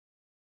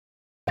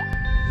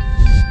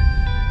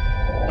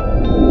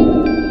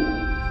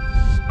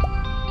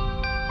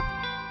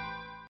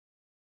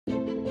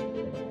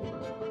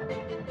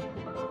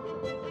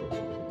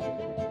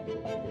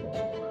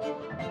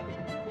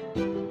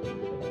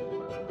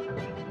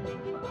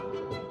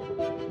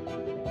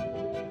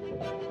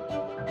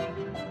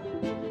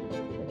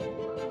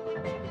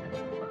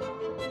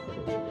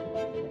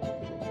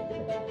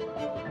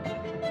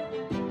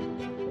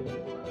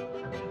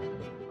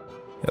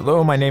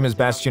Hello, my name is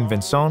Bastien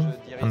Vincent.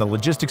 I'm the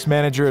logistics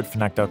manager at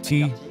Fnac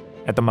Darty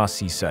at the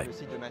Massy site.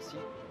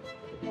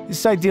 This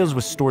site deals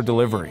with store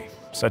delivery,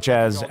 such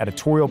as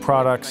editorial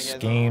products,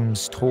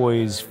 games,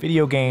 toys,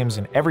 video games,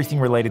 and everything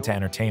related to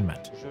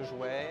entertainment,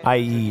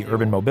 i.e.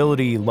 urban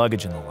mobility,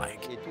 luggage, and the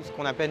like. Tout ce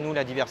qu'on appelle, nous,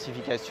 la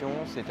diversification,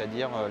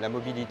 c'est-à-dire la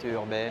mobilité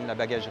urbaine, la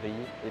bagagerie,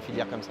 des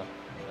filières comme ça.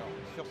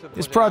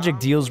 This project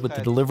deals with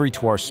the delivery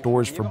to our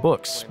stores for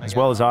books, as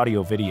well as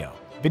audio-video,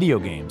 video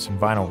games, and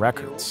vinyl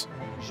records.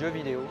 Jeux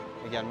vidéo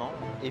également,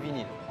 et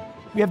vinyle.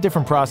 We have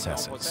different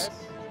processes.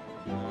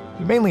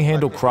 We mainly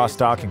handle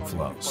cross-docking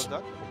flows,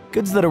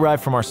 goods that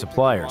arrive from our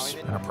suppliers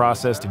and are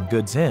processed in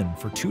goods in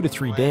for 2 to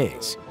 3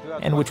 days,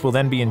 and which will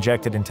then be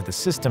injected into the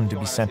system to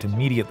be sent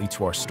immediately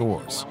to our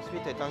stores.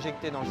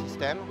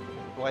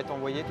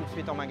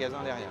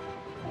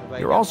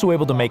 You're also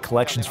able to make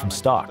collections from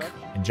stock,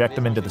 inject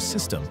them into the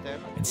system,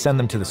 and send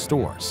them to the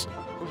stores.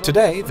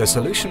 Today, the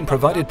solution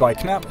provided by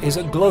KNAPP is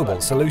a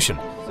global solution.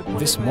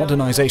 This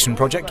modernization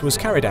project was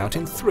carried out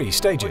in 3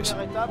 stages.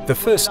 The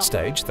first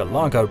stage, the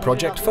Largo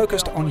project,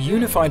 focused on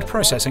unified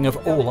processing of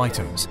all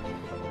items.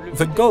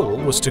 The goal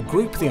was to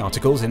group the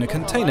articles in a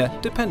container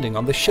depending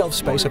on the shelf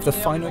space of the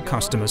final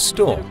customer's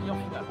store.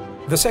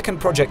 The second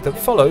project that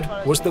followed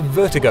was the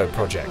Vertigo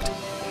project.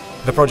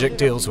 The project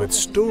deals with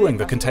storing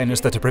the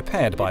containers that are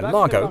prepared by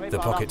Largo, the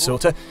pocket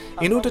sorter,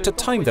 in order to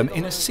time them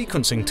in a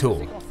sequencing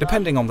tool,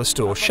 depending on the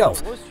store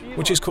shelf,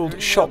 which is called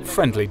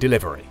shop-friendly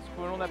delivery.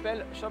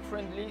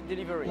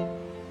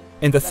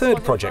 In the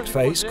third project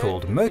phase,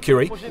 called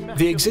Mercury,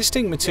 the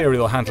existing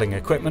material handling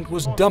equipment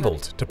was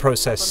doubled to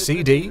process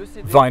CD,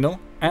 vinyl,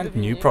 and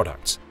new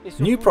products.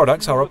 New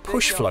products are a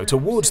push flow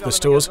towards the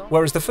stores,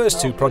 whereas the first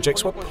 2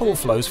 projects were pull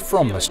flows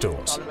from the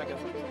stores.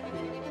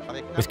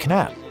 With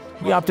KNAPP,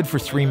 we opted for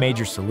 3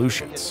 major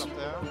solutions: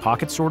 the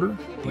pocket sorter,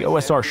 the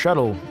OSR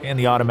shuttle, and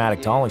the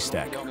automatic dolly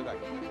stacker.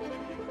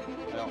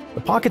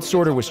 The pocket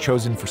sorter was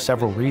chosen for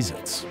several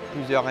reasons,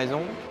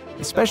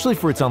 especially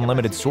for its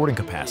unlimited sorting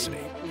capacity,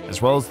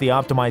 as well as the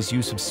optimized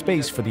use of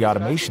space for the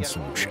automation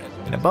solution.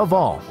 And above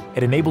all,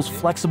 it enables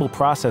flexible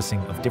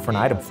processing of different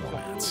item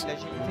formats.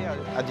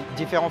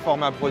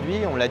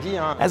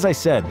 As I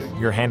said,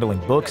 you're handling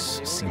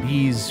books,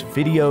 CDs,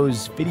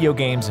 videos, video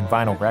games, and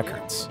vinyl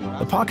records.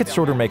 The pocket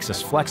sorter makes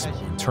us flexible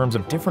in terms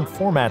of different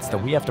formats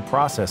that we have to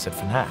process at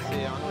Fnac.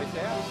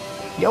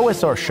 The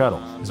OSR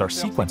shuttle is our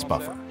sequence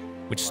buffer,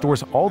 which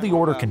stores all the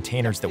order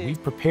containers that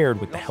we've prepared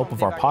with the help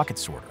of our pocket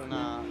sorter.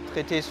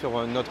 The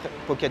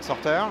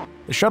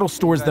shuttle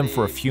stores them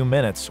for a few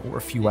minutes or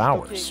a few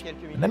hours,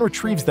 and then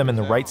retrieves them in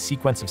the right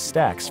sequence of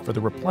stacks for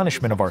the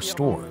replenishment of our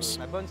stores.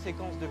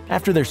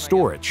 After their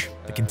storage,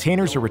 the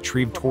containers are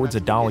retrieved towards a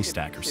dolly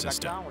stacker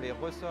system.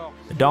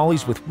 The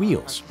dollies with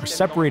wheels are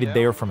separated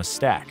there from a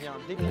stack,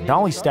 and the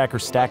dolly stacker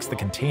stacks the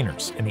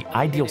containers in the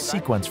ideal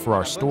sequence for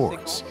our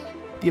stores.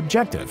 The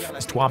objective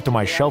is to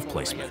optimize shelf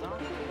placement.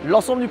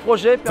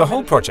 The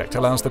whole project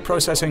allows the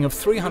processing of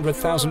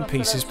 300,000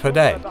 pieces per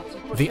day.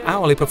 The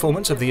hourly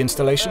performance of the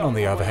installation on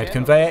the overhead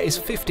conveyor is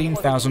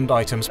 15,000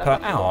 items per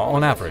hour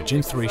on average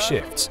in 3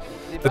 shifts.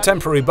 The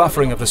temporary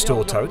buffering of the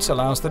store totes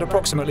allows that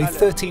approximately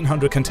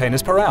 1,300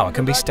 containers per hour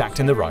can be stacked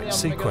in the right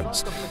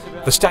sequence.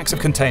 The stacks of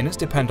containers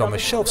depend on the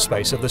shelf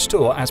space of the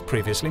store, as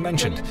previously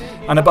mentioned.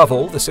 And above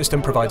all, the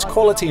system provides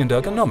quality and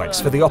ergonomics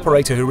for the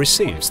operator who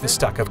receives the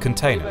stack of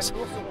containers.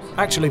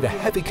 Actually, the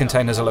heavy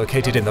containers are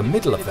located in the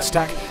middle of the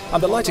stack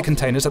and the lighter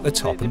containers at the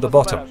top and the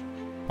bottom.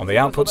 On the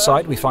output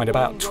side, we find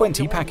about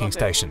 20 packing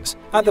stations.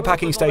 At the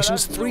packing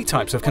stations, 3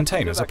 types of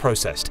containers are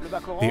processed: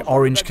 the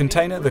orange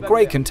container, the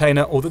grey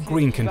container, or the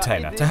green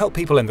container, to help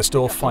people in the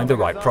store find the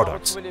right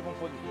products.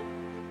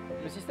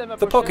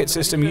 The pocket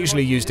system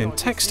usually used in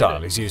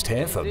textile is used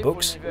here for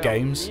books,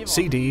 games,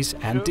 CDs,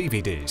 and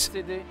DVDs.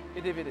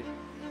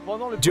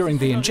 During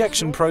the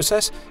injection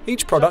process,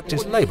 each product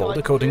is labelled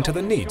according to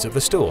the needs of the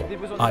store,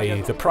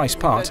 i.e. the price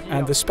part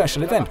and the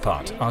special event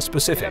part are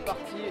specific.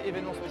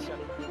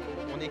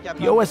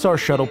 The OSR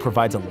shuttle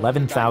provides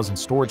 11,000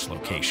 storage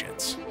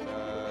locations.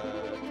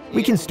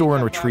 We can store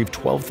and retrieve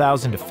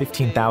 12,000 to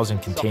 15,000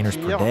 containers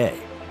per day,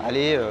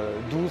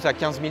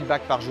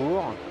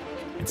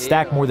 and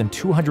stack more than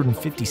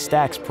 250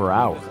 stacks per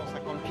hour.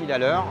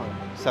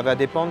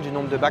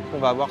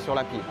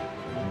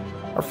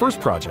 Our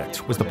first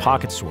project was the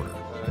pocket sorter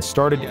and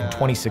started in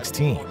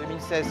 2016.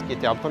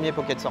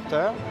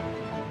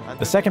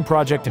 The second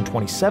project in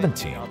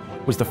 2017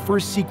 was the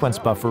first sequence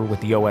buffer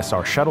with the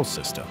OSR shuttle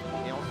system.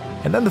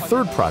 And then the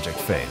third project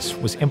phase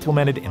was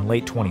implemented in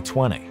late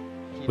 2020,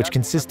 which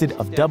consisted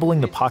of doubling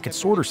the pocket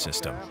sorter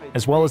system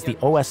as well as the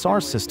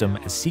OSR system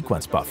as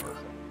sequence buffer.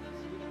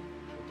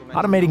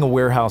 Automating a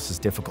warehouse is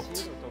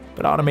difficult,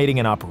 but automating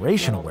an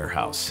operational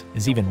warehouse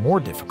is even more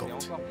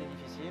difficult.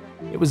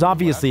 It was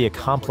obviously a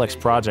complex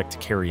project to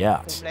carry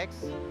out.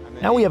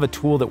 Now we have a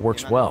tool that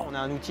works well.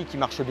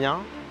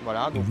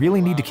 We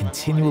really need to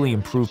continually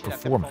improve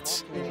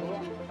performance.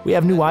 We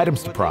have new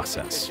items to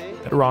process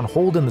that are on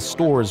hold in the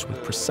stores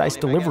with precise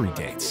delivery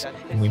dates,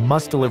 and we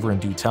must deliver in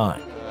due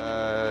time.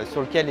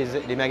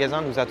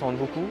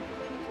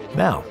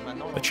 Now,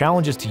 The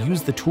challenge is to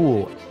use the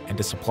tool and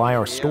to supply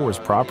our stores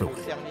properly.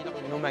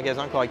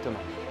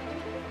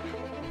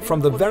 From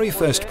the very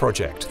first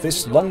project,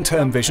 this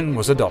long-term vision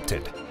was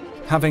adopted.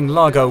 Having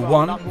Largo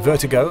 1,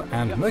 Vertigo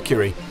and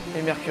Mercury,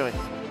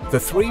 the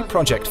 3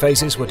 project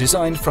phases were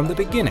designed from the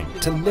beginning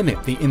to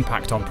limit the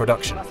impact on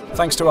production.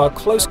 Thanks to our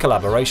close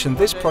collaboration,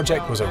 this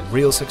project was a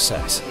real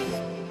success.